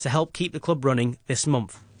to help keep the club running this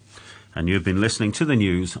month. And you've been listening to the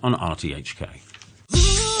news on RTHK.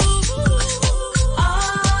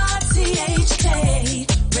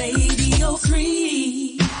 RTHK Radio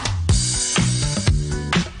 3.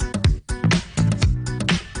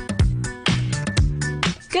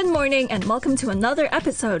 Good morning and welcome to another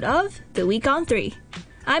episode of The Week on 3.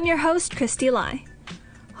 I'm your host, Christy Lai.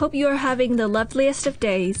 Hope you are having the loveliest of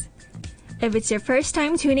days. If it's your first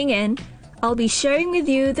time tuning in, I'll be sharing with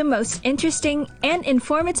you the most interesting and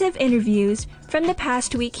informative interviews from the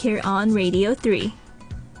past week here on Radio 3.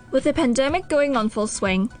 With the pandemic going on full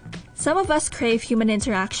swing, some of us crave human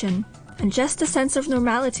interaction and just a sense of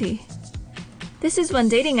normality. This is when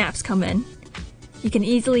dating apps come in. You can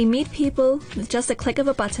easily meet people with just a click of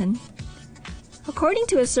a button. According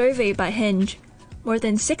to a survey by Hinge, more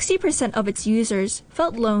than 60% of its users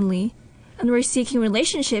felt lonely and were seeking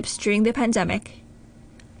relationships during the pandemic.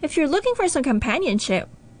 If you're looking for some companionship,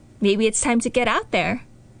 maybe it's time to get out there.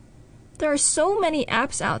 There are so many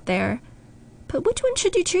apps out there, but which one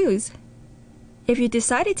should you choose? If you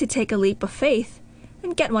decided to take a leap of faith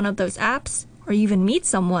and get one of those apps, or even meet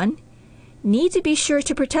someone, you need to be sure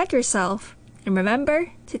to protect yourself. And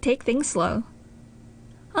remember to take things slow.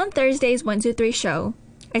 On Thursday's 123 show,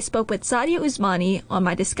 I spoke with Sadia Usmani on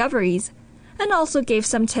my discoveries and also gave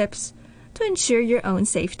some tips to ensure your own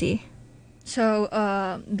safety. So,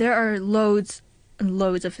 there are loads and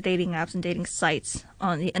loads of dating apps and dating sites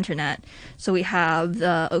on the internet. So we have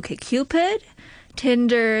the OkCupid,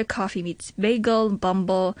 Tinder, Coffee Meets Bagel,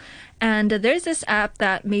 Bumble, and there's this app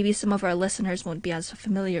that maybe some of our listeners won't be as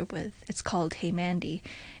familiar with. It's called Hey Mandy.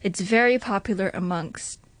 It's very popular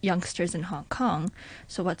amongst youngsters in Hong Kong.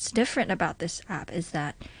 So what's different about this app is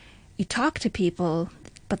that you talk to people,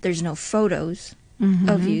 but there's no photos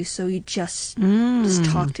of you, so you just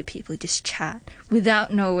talk to people, you just chat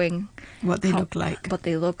without knowing what they look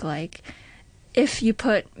like. If you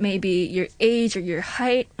put maybe your age or your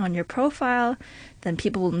height on your profile, then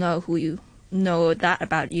people will know that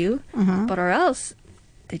about you. But or else,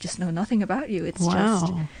 they just know nothing about you. It's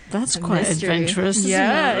that's quite adventurous, isn't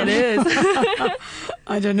it? It is.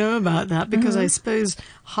 I don't know about that because I suppose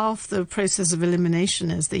half the process of elimination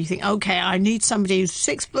is that you think, okay, I need somebody who's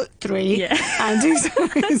 6'3" and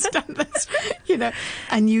who's done this,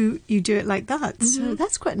 and you do it like that. So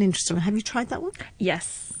that's quite an interesting one. Have you tried that one?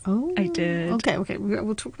 Yes. Oh, I did. Okay.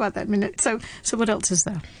 We'll talk about that in a minute. So what else is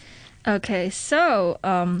there? Okay, so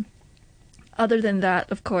other than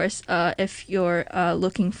that, of course, if you're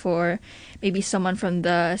looking for maybe someone from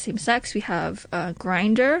the same sex, we have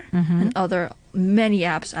Grindr and many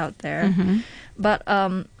apps out there. But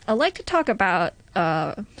I'd like to talk about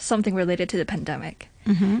something related to the pandemic.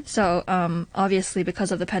 So obviously,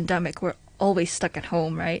 because of the pandemic, we're always stuck at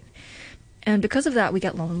home, right? And because of that, we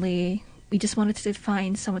get lonely. We just wanted to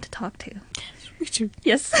find someone to talk to.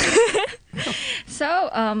 Yes. So,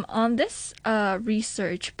 on this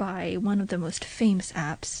research by one of the most famous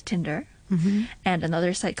apps, Tinder, and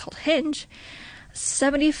another site called Hinge,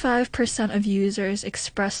 75% of users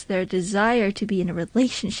expressed their desire to be in a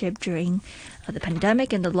relationship during the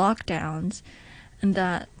pandemic and the lockdowns, and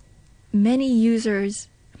that many users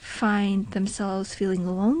find themselves feeling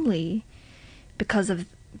lonely because of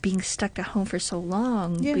being stuck at home for so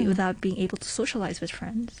long without being able to socialize with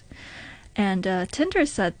friends. And Tinder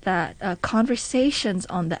said that conversations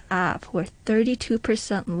on the app were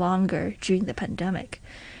 32% longer during the pandemic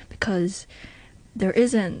because there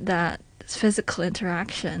isn't that physical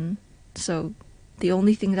interaction. So the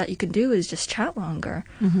only thing that you can do is just chat longer.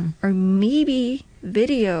 Or maybe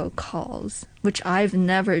video calls, which I've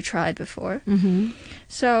never tried before.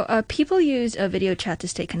 So people use a video chat to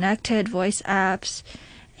stay connected, voice apps,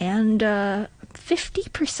 and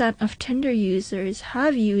 50% of Tinder users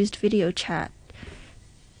have used video chat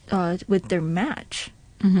with their match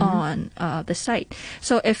on the site.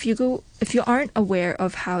 So if you aren't aware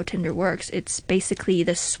of how Tinder works, it's basically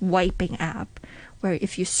the swiping app where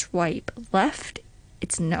if you swipe left,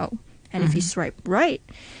 it's no, and if you swipe right,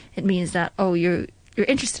 it means that you're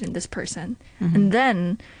interested in this person, and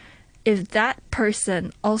then if that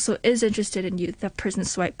person also is interested in you, that person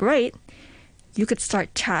swipe right, you could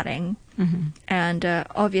start chatting, and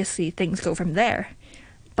obviously things go from there.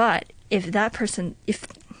 But if that person, if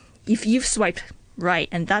you've swiped right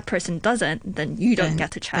and that person doesn't, then you don't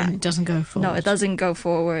get to chat. Then it doesn't go forward. No, it doesn't go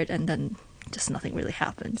forward, and then just nothing really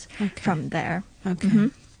happens from there.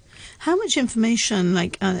 Okay. How much information,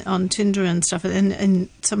 like on Tinder and stuff, and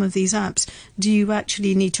some of these apps, do you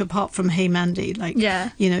actually need to, apart from Hey Mandy,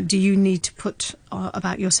 do you need to put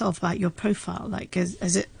about yourself, about your profile? Like,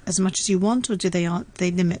 is it as much as you want, or do they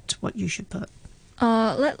limit what you should put?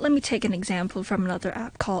 Let me take an example from another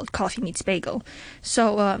app called Coffee Meets Bagel.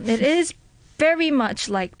 So it is very much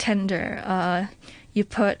like Tinder. You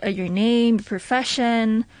put your name, your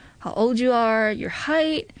profession, how old you are, your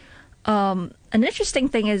height. An interesting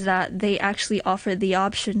thing is that they actually offer the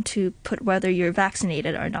option to put whether you're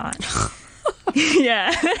vaccinated or not.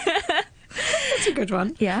 Yeah. That's a good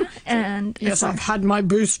one. Yeah. And Yes, I've had my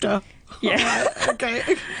booster. Yeah.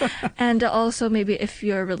 Okay. And also maybe if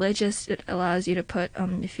you're religious, it allows you to put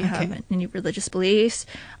if you have any religious beliefs,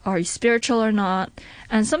 are you spiritual or not.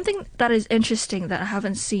 And something that is interesting that I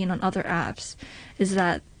haven't seen on other apps is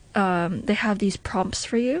that they have these prompts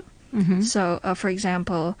for you. Mm-hmm. So, for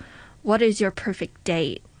example, what is your perfect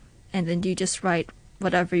date? And then you just write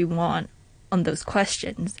whatever you want on those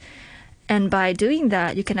questions. And by doing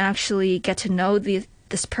that, you can actually get to know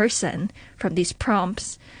this person from these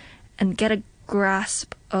prompts and get a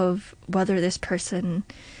grasp of whether this person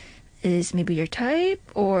is maybe your type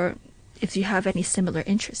or if you have any similar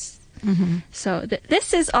interests. Mm-hmm. So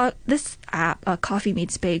this app, Coffee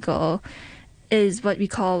Meets Bagel, is what we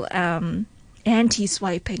call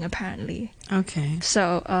anti-swiping, apparently. Okay.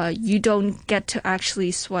 So you don't get to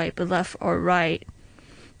actually swipe left or right.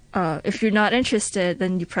 If you're not interested,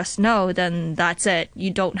 then you press no, then that's it. You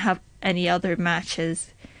don't have any other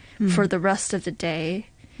matches for the rest of the day.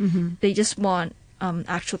 Mm-hmm. They just want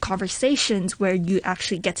actual conversations where you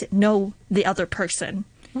actually get to know the other person.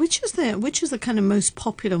 Which is the kind of most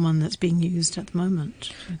popular one that's being used at the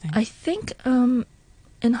moment, do you think? I think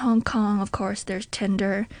in Hong Kong, of course, there's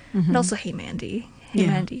Tinder and also Hey Mandy. Hey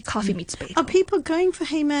Mandy, Coffee Meets Bagel. Are people going for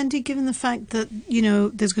Hey Mandy given the fact that,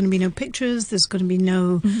 there's going to be no pictures, there's going to be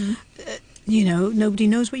no, nobody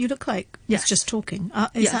knows what you look like. Yes. It's just talking.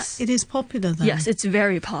 Yes. It is popular then? Yes, it's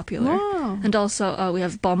very popular. Wow. And also we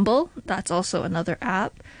have Bumble. That's also another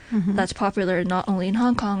app that's popular not only in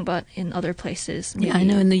Hong Kong but in other places. Yeah, I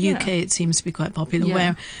know in the UK it seems to be quite popular,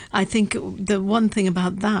 where I think the one thing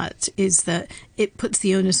about that is that it puts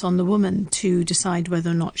the onus on the woman to decide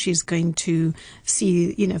whether or not she's going to see,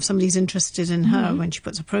 if somebody's interested in her when she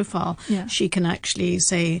puts a profile, she can actually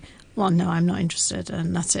say, well, no, I'm not interested,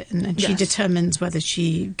 and that's it. And then she determines whether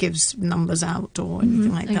she gives numbers out or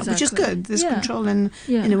anything like that, which is good. There's control in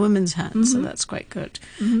a woman's hands, so that's quite good.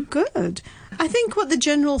 Mm-hmm. Good. I think what the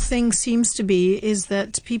general thing seems to be is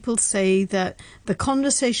that people say that the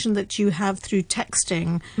conversation that you have through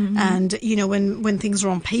texting and, when things are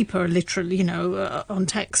on paper, literally, on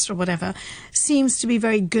text or whatever, seems to be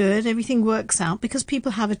very good. Everything works out because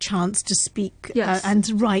people have a chance to speak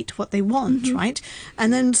and write what they want, right?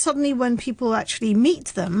 And then suddenly when people actually meet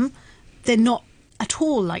them, they're not at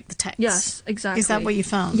all like the text. Yes, exactly. Is that what you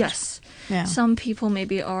found? Yes. Yeah. Some people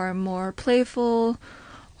maybe are more playful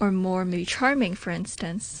or more maybe charming, for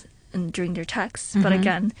instance, during their texts. But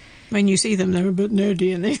again, when you see them, they're a bit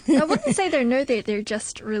nerdy. And I wouldn't say they're nerdy. They're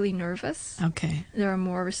just really nervous. Okay. They're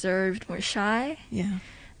more reserved, more shy. Yeah.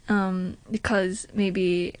 Because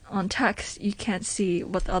maybe on text, you can't see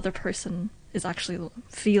what the other person is actually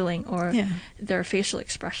feeling or their facial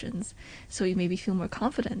expressions. So you maybe feel more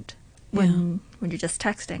confident when you're just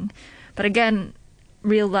texting. But again,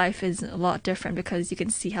 real life is a lot different because you can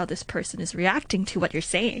see how this person is reacting to what you're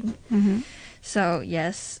saying. Mm-hmm. So,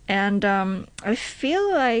 yes. And I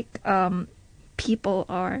feel like there's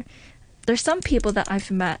some people that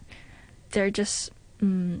I've met, they're just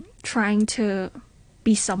trying to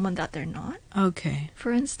be someone that they're not. Okay.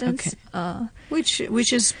 For instance. Okay.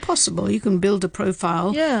 Which is possible. You can build a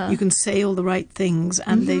profile. Yeah. You can say all the right things,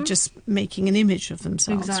 and they're just making an image of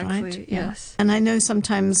themselves, exactly, right? Yes. And I know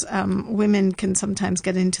sometimes women can sometimes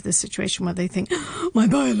get into this situation where they think, oh, my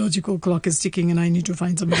biological clock is ticking and I need to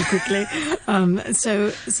find somebody quickly. So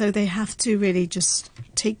they have to really just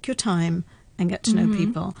take your time and get to know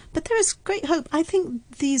people. But there is great hope. I think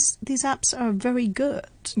these apps are very good.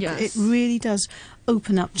 Yes. It really does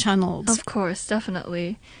open up channels. Of course,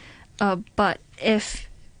 definitely. But if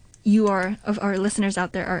you of our listeners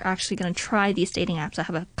out there are actually going to try these dating apps, I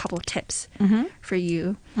have a couple of tips for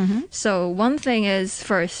you. Mm-hmm. So one thing is,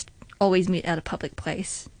 first, always meet at a public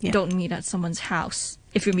place. Yeah. Don't meet at someone's house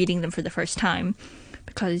if you're meeting them for the first time,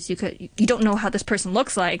 because you don't know how this person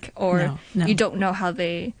looks like, or you don't know how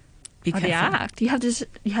they act. You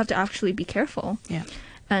have to actually be careful. Yeah.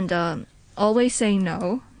 And always say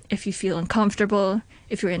no if you feel uncomfortable.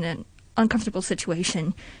 If you're in an uncomfortable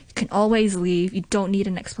situation, you can always leave. You don't need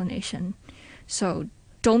an explanation. So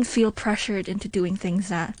don't feel pressured into doing things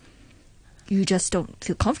that you just don't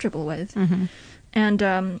feel comfortable with. Mm-hmm.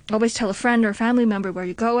 And always tell a friend or family member where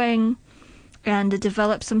you're going, and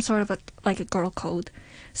develop some sort of a girl code.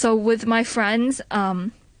 So with my friends,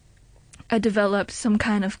 developed some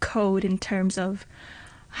kind of code in terms of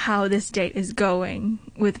how this date is going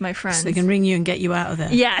with my friends. So they can ring you and get you out of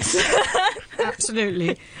there. Yes.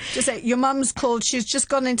 Absolutely. Just say, your mum's called, she's just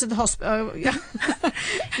gone into the hospital. Yeah.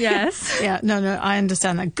 Yes. Yeah, no, I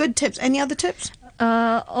understand that. Good tips. Any other tips?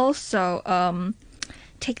 Also,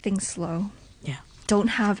 take things slow. Yeah. Don't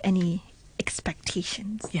have any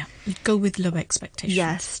expectations. Yeah. Go with low expectations.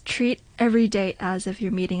 Yes. Treat every day as if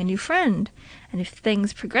you're meeting a new friend. And if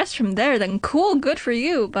things progress from there, then cool, good for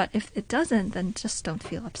you. But if it doesn't, then just don't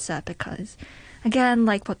feel upset because, again,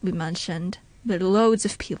 like what we mentioned, there are loads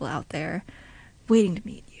of people out there waiting to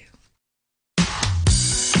meet you.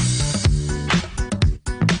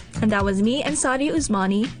 And that was me and Sadia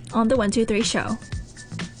Usmani on the 123 show.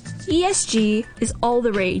 ESG is all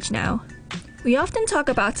the rage now. We often talk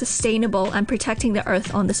about sustainable and protecting the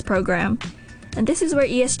earth on this program, and this is where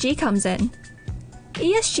ESG comes in.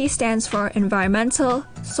 ESG stands for Environmental,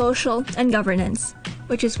 Social, and Governance,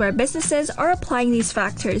 which is where businesses are applying these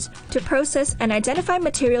factors to process and identify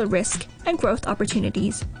material risk and growth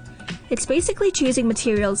opportunities. It's basically choosing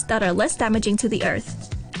materials that are less damaging to the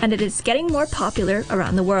earth, and it is getting more popular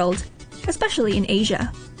around the world, especially in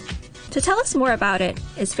Asia. To tell us more about it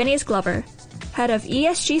is Phineas Glover, Head of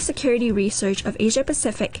ESG Security Research of Asia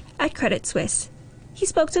Pacific at Credit Suisse. He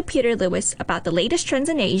spoke to Peter Lewis about the latest trends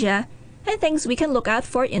in Asia and things we can look out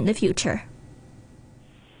for in the future.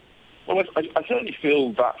 Well, I certainly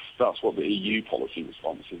feel that's what the EU policy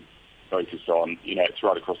response is focused on. It's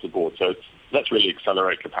right across the board. So let's really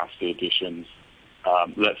accelerate capacity additions.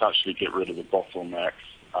 Let's actually get rid of the bottlenecks.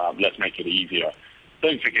 Let's make it easier.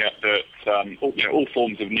 Don't forget that all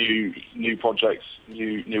forms of new projects,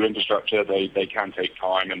 new infrastructure, they can take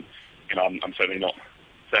time. And I'm certainly not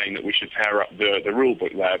saying that we should tear up the rule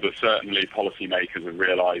book there, but certainly policymakers have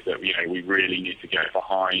realised that we really need to get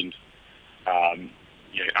behind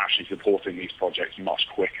actually supporting these projects much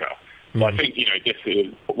quicker. So I think this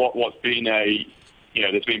is what's been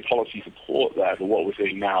there's been policy support there, but what we're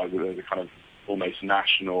seeing now is that there's a kind of almost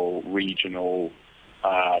national, regional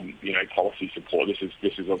policy support.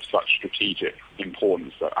 This is of such strategic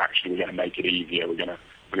importance that actually we're going to make it easier. We're going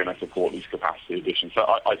to support these capacity additions. So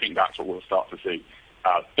I think that's what we'll start to see.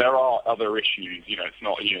 There are other issues. It's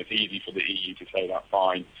not. It's easy for the EU to say that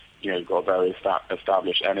fine. We've got a very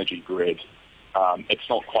established energy grid. It's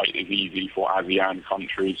not quite as easy for ASEAN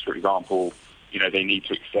countries, for example. They need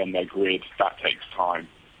to extend their grid. That takes time.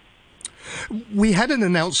 We had an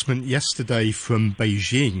announcement yesterday from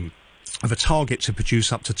Beijing of a target to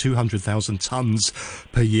produce up to 200,000 tonnes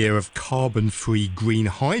per year of carbon-free green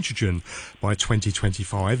hydrogen by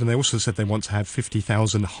 2025. And they also said they want to have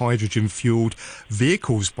 50,000 hydrogen-fuelled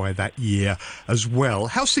vehicles by that year as well.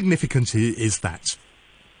 How significant is that?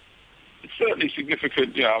 It's certainly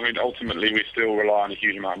significant. Ultimately, we still rely on a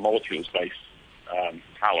huge amount of molecules-based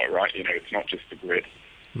power, right? It's not just the grid.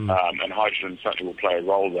 And hydrogen certainly will play a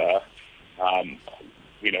role there.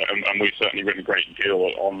 And we've certainly written a great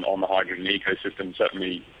deal on the hydrogen ecosystem,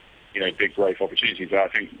 certainly, big growth opportunities. I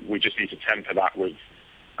think we just need to temper that with,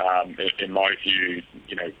 in my view,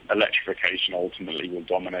 electrification ultimately will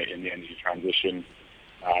dominate in the energy transition.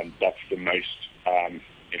 That's the most,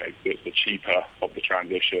 the cheaper of the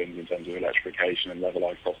transitions in terms of electrification and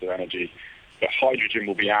levelized cost of energy. But hydrogen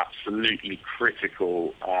will be absolutely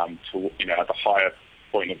critical at the higher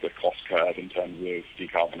point of the cost curve in terms of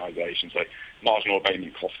decarbonisation. So marginal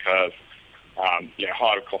abatement cost curve,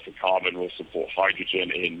 higher cost of carbon will support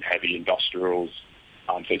hydrogen in heavy industrials.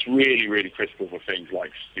 So it's really, really critical for things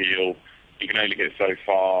like steel. You can only get so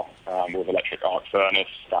far with electric arc furnace.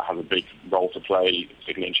 That has a big role to play,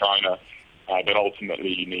 particularly in China. But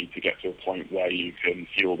ultimately, you need to get to a point where you can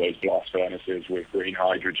fuel those blast furnaces with green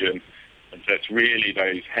hydrogen. And so it's really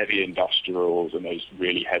those heavy industrials and those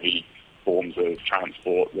really heavy forms of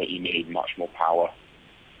transport that you need much more power,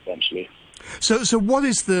 essentially. So what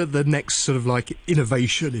is the next sort of like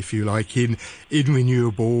innovation, if you like, in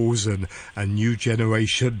renewables and new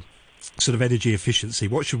generation sort of energy efficiency?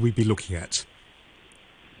 What should we be looking at?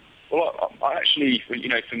 Well, I actually,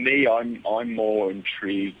 for me, I'm more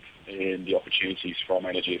intrigued in the opportunities from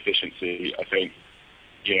energy efficiency. I think,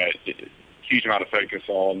 huge amount of focus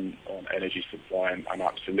on energy supply, and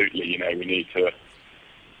absolutely, we need to,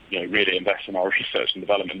 really invest in our research and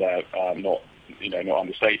development there. Not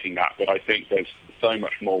understating that, but I think there's so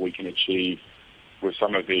much more we can achieve with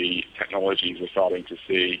some of the technologies we're starting to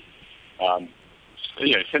see.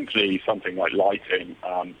 Simply something like lighting,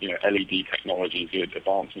 LED technologies, the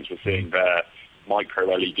advancements we're seeing there, micro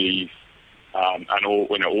LEDs, and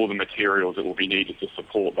all the materials that will be needed to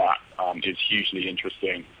support that is hugely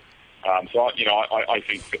interesting. So I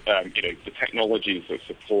think the technologies that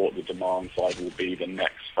support the demand side will be the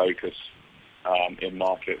next focus in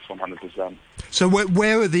markets 100%. So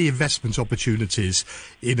where are the investment opportunities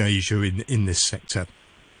in Asia in this sector?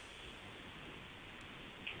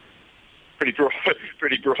 Pretty broad.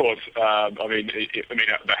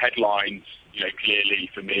 The headlines, clearly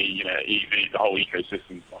for me, EV, the whole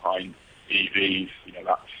ecosystem behind EVs,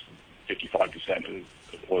 that's 55%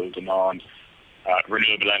 of oil demand.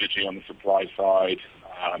 Renewable energy on the supply side,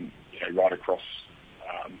 right across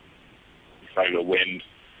solar, wind,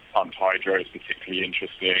 pumped hydro is particularly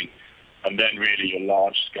interesting. And then really your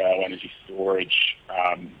large-scale energy storage,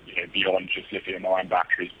 beyond just lithium-ion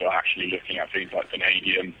batteries, but actually looking at things like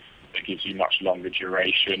vanadium that gives you much longer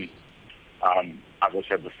duration. As I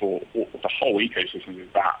said before, the whole ecosystem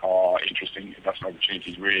of that are interesting investment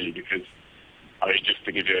opportunities, really, because just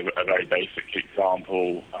to give you a very basic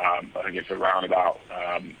example, I think it's around about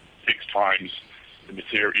 6 times the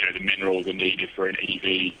material, the minerals are needed for an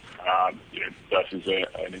EV, versus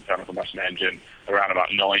an internal combustion engine. Around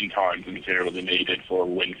about 9 times the materials are needed for a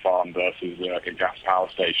wind farm versus a gas power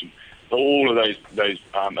station. So all of those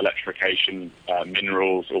electrification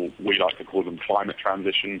minerals, or we like to call them climate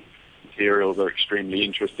transition materials, are extremely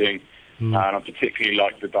interesting, and I particularly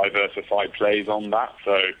like the diversified plays on that.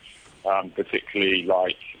 So particularly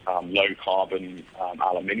like low carbon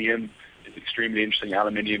aluminium is extremely interesting.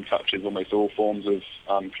 Aluminium touches almost all forms of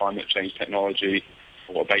climate change technology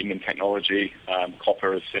or abatement technology.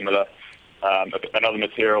 Copper is similar. Another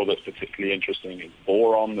material that's particularly interesting is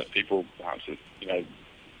boron, that people perhaps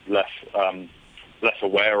less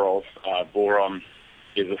aware of. Boron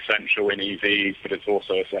is essential in EVs, but it's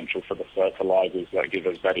also essential for the fertilizers that give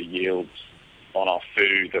us better yields on our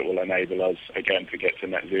food that will enable us, again, to get to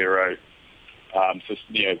net zero. I'm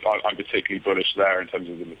particularly bullish there in terms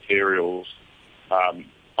of the materials.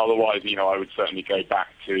 Otherwise, I would certainly go back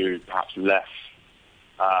to perhaps less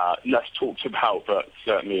talked about, but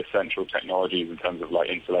certainly essential technologies in terms of like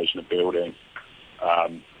insulation of buildings,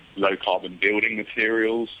 low carbon building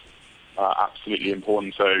materials, absolutely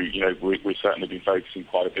important. So, we've certainly been focusing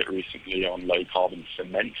quite a bit recently on low carbon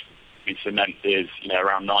cement. Cement is,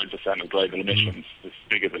 around 9% of global emissions. It's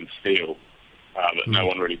bigger than steel, but no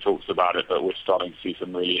one really talks about it. But we're starting to see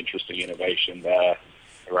some really interesting innovation there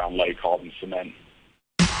around low carbon cement.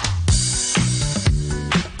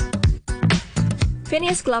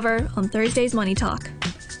 Phineas Glover on Thursday's Money Talk.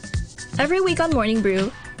 Every week on Morning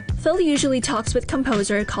Brew, Phil usually talks with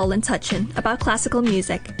composer Colin Tutchin about classical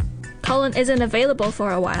music. Colin isn't available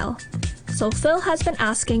for a while, so Phil has been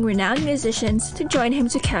asking renowned musicians to join him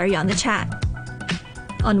to carry on the chat.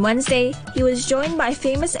 On Wednesday, he was joined by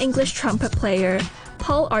famous English trumpet player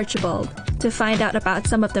Paul Archibald to find out about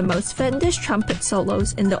some of the most fiendish trumpet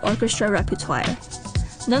solos in the orchestra repertoire.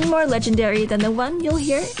 None more legendary than the one you'll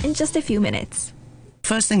hear in just a few minutes.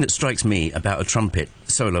 First thing that strikes me about a trumpet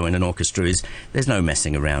solo in an orchestra is there's no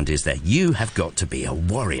messing around, is there? You have got to be a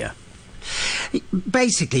warrior.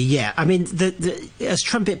 Basically, yeah. I mean, as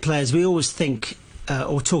trumpet players, we always think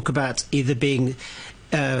or talk about either being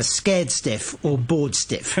scared stiff or bored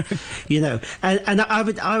stiff, And I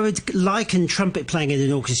would liken trumpet playing in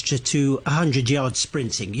an orchestra to 100-yard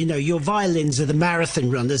sprinting. Your violins are the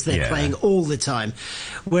marathon runners; they're playing all the time.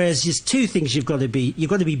 Whereas there's 2 things you've got to be: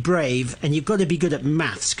 you've got to be brave, and you've got to be good at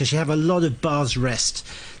maths, because you have a lot of bars rest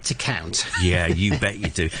to count. Yeah, you bet you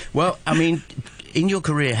do. Well, I mean, in your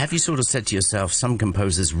career, have you sort of said to yourself, some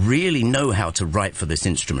composers really know how to write for this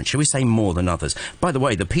instrument? Shall we say more than others? By the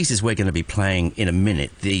way, the pieces we're going to be playing in a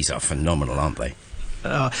minute, these are phenomenal, aren't they?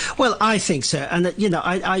 Well, I think so. And,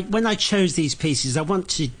 I when I chose these pieces, I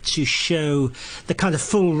wanted to show the kind of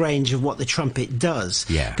full range of what the trumpet does.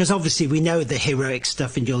 Yeah. Because obviously we know the heroic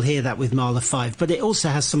stuff, and you'll hear that with Mahler 5, but it also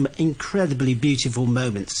has some incredibly beautiful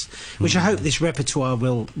moments, which I hope this repertoire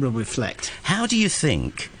will reflect. How do you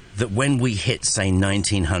think that when we hit, say,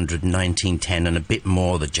 1900, 1910 and a bit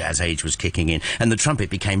more, the jazz age was kicking in, and the trumpet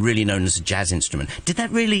became really known as a jazz instrument, did that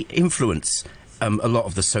really influence a lot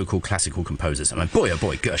of the so-called classical composers? I mean, boy, oh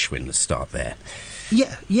boy, Gershwin, let's start there.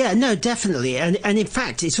 Yeah, no, definitely. And in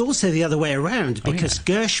fact, it's also the other way around, because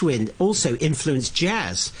Gershwin also influenced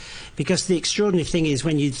jazz. Because the extraordinary thing is,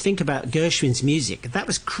 when you think about Gershwin's music, that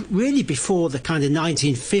was really before the kind of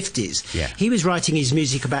 1950s. Yeah. He was writing his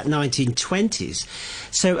music about 1920s.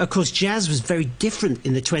 So, of course, jazz was very different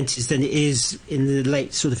in the 20s than it is in the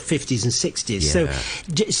late sort of 50s and 60s.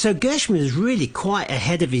 Yeah. So Gershwin was really quite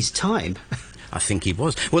ahead of his time. I think he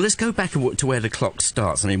was. Well, let's go back to where the clock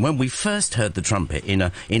starts. I mean, when we first heard the trumpet in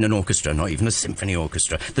an orchestra, not even a symphony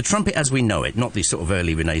orchestra, the trumpet as we know it, not the sort of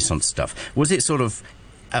early Renaissance stuff, was it sort of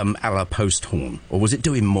a la post horn, or was it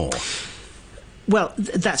doing more? Well,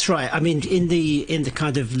 that's right. I mean, in the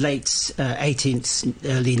kind of late 18th,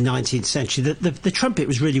 early 19th century, the trumpet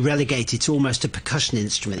was really relegated to almost a percussion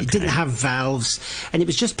instrument. It didn't have valves, and it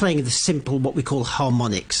was just playing the simple, what we call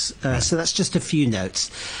harmonics. So that's just a few notes.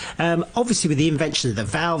 Obviously, with the invention of the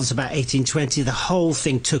valves about 1820, the whole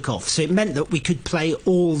thing took off. So it meant that we could play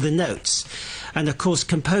all the notes. And, of course,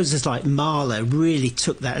 composers like Mahler really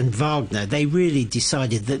took that, and Wagner, they really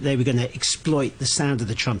decided that they were going to exploit the sound of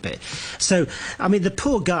the trumpet. So, I mean, the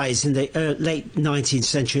poor guys in the late 19th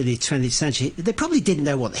century, early 20th century, they probably didn't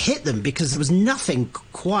know what hit them, because there was nothing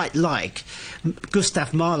quite like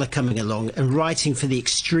Gustav Mahler coming along and writing for the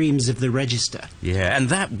extremes of the register. Yeah, and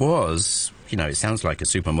that was... You know, it sounds like a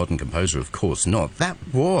super modern composer, of course not. That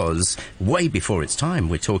was way before its time.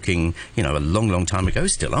 We're talking, you know, a long, long time ago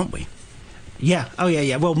still, aren't we? Yeah, oh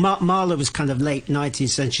yeah. Well, Mahler was kind of late 19th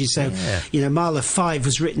century, so, you know, Mahler 5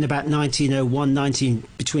 was written about between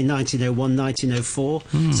 1901 and 1904,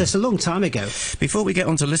 so it's a long time ago. Before we get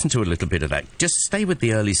on to listen to a little bit of that, just stay with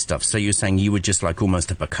the early stuff. So you're saying you were just like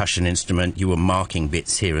almost a percussion instrument, you were marking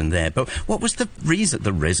bits here and there, but what was the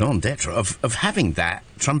raison d'etre of having that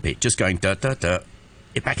trumpet just going da-da-da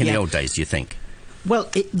back in the old days, do you think?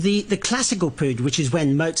 Well, the classical period, which is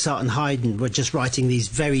when Mozart and Haydn were just writing these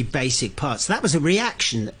very basic parts, that was a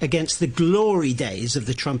reaction against the glory days of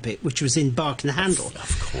the trumpet, which was in Bach and Handel.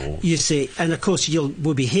 Of course. You see, and of course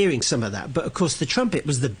we'll be hearing some of that. But of course, the trumpet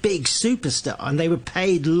was the big superstar, and they were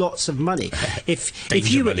paid lots of money. If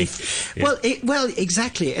you were, well,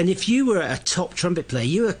 exactly. And if you were a top trumpet player,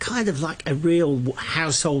 you were kind of like a real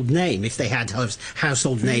household name. If they had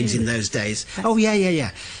household names in those days. Oh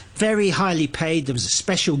yeah. Very highly paid. There was a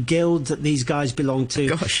special guild that these guys belonged to.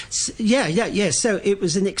 Gosh. Yeah. So it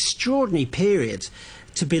was an extraordinary period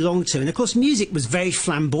to belong to. And, of course, music was very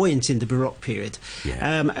flamboyant in the Baroque period.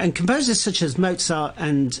 Yeah. And composers such as Mozart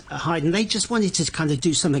and Haydn, they just wanted to kind of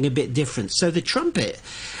do something a bit different. So the trumpet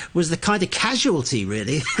was the kind of casualty,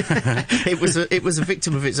 really. It was a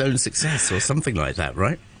victim of its own success or something like that,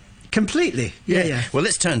 right? Completely. Yeah. Well,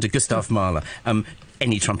 let's turn to Gustav Mahler.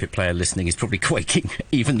 Any trumpet player listening is probably quaking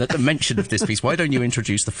even at the mention of this piece. Why don't you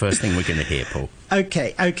introduce the first thing we're going to hear, Paul?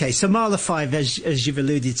 Okay. So Mahler 5, as you've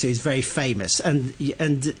alluded to, is very famous, and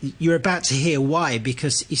you're about to hear why,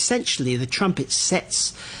 because essentially the trumpet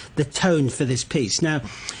sets the tone for this piece. Now,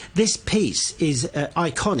 this piece is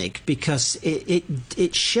iconic because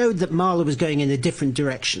it showed that Mahler was going in a different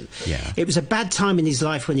direction. Yeah. It was a bad time in his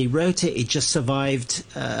life when he wrote it. He just survived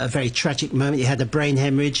a very tragic moment. He had a brain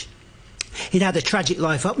hemorrhage. He'd had a tragic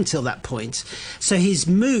life up until that point, so his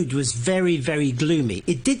mood was very, very gloomy.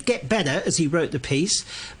 It did get better as he wrote the piece,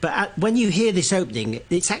 but when you hear this opening,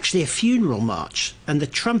 it's actually a funeral march, and the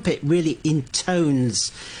trumpet really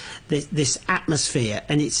intones this atmosphere,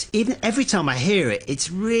 and it's even every time I hear it, it's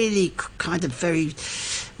really kind of very,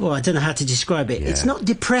 well, I don't know how to describe it. Yeah. It's not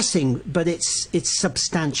depressing, but it's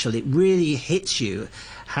substantial. It really hits you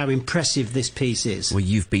how impressive this piece is. Well,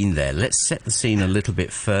 you've been there. Let's set the scene a little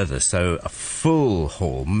bit further. So a full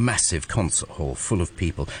hall, massive concert hall full of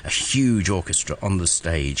people, a huge orchestra on the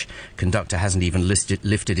stage. Conductor hasn't even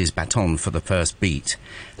lifted his baton for the first beat.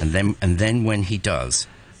 And then when he does,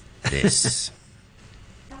 this...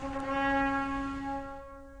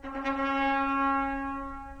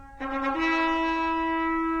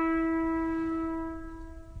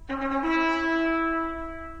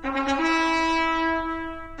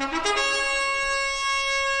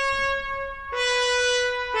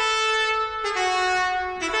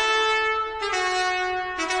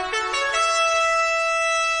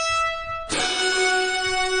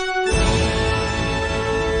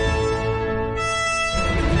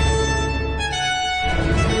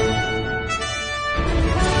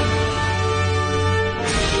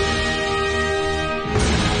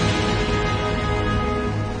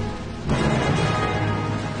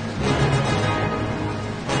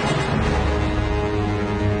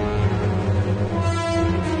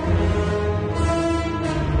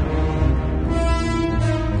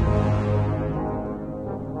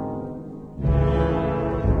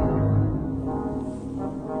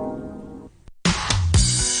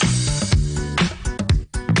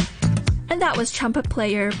 That was trumpet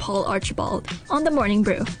player Paul Archibald on the Morning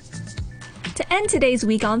Brew. To end today's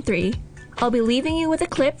Week on 3, I'll be leaving you with a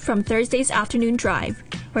clip from Thursday's Afternoon Drive,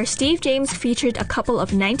 where Steve James featured a couple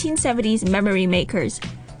of 1970s memory makers,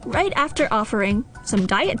 right after offering some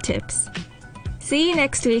diet tips. See you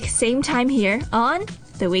next week, same time here on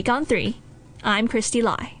The Week on 3. I'm Christy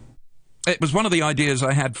Lai. It was one of the ideas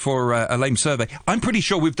I had for a lame survey. I'm pretty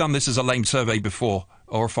sure we've done this as a lame survey before,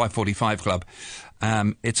 or a 545 Club.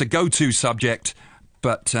 It's a go-to subject.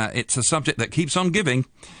 but it's a subject that keeps on giving.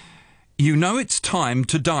 You know it's time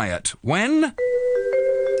to diet when...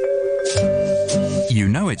 You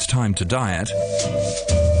know it's time to diet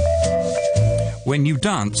when you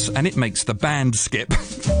dance and it makes the band skip.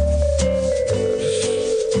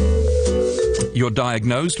 You're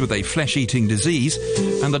diagnosed with a flesh-eating disease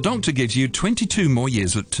and the doctor gives you 22 more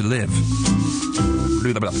years to live.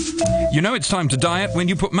 Blah, blah, blah. You know it's time to diet when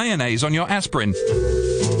you put mayonnaise on your aspirin.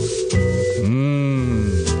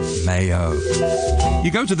 Mayo.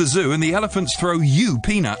 You go to the zoo and the elephants throw you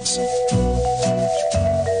peanuts.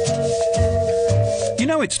 You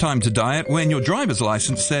know it's time to diet when your driver's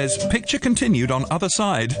license says picture continued on other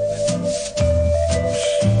side.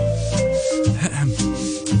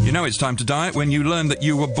 You know it's time to diet when you learn that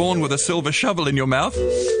you were born with a silver shovel in your mouth.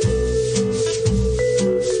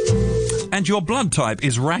 And your blood type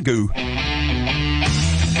is ragu.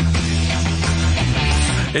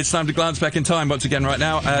 It's time to glance back in time once again right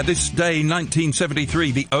now. This day,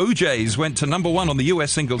 1973, the OJs went to number 1 on the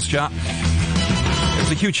US singles chart. It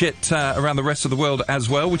was a huge hit around the rest of the world as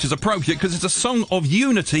well, which is appropriate because it's a song of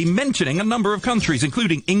unity mentioning a number of countries,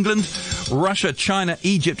 including England, Russia, China,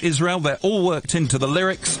 Egypt, Israel. They're all worked into the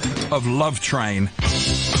lyrics of Love Train.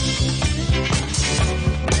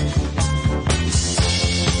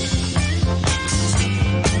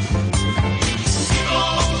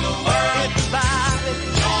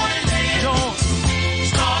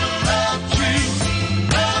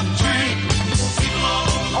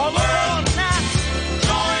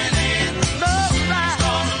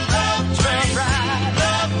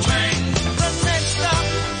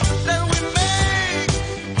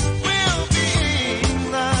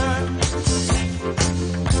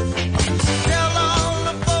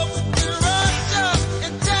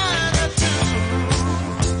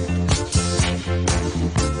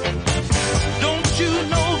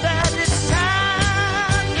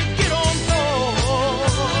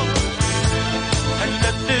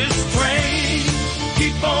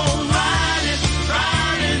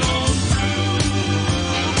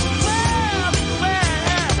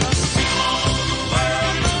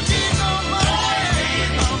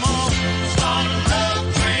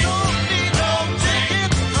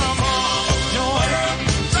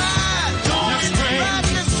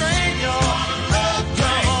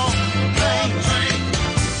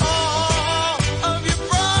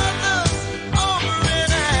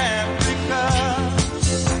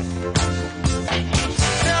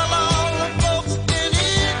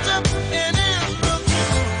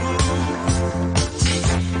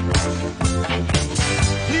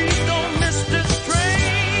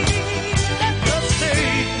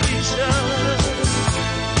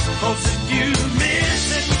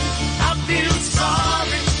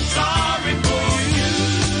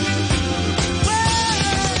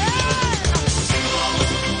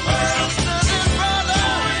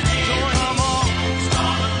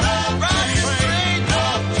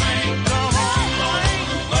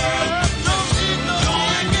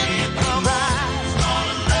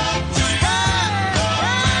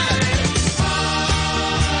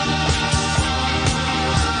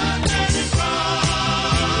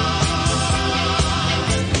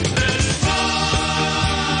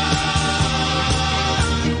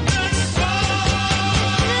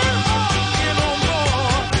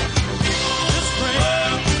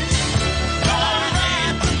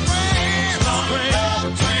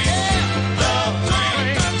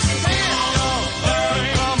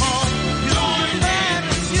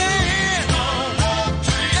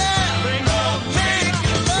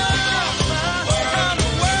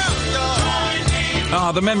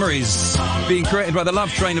 The memories being created by the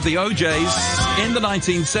Love Train of the OJs in the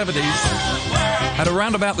 1970s at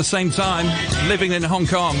around about the same time, living in Hong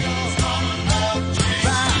Kong.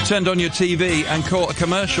 You turned on your TV and caught a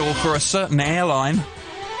commercial for a certain airline.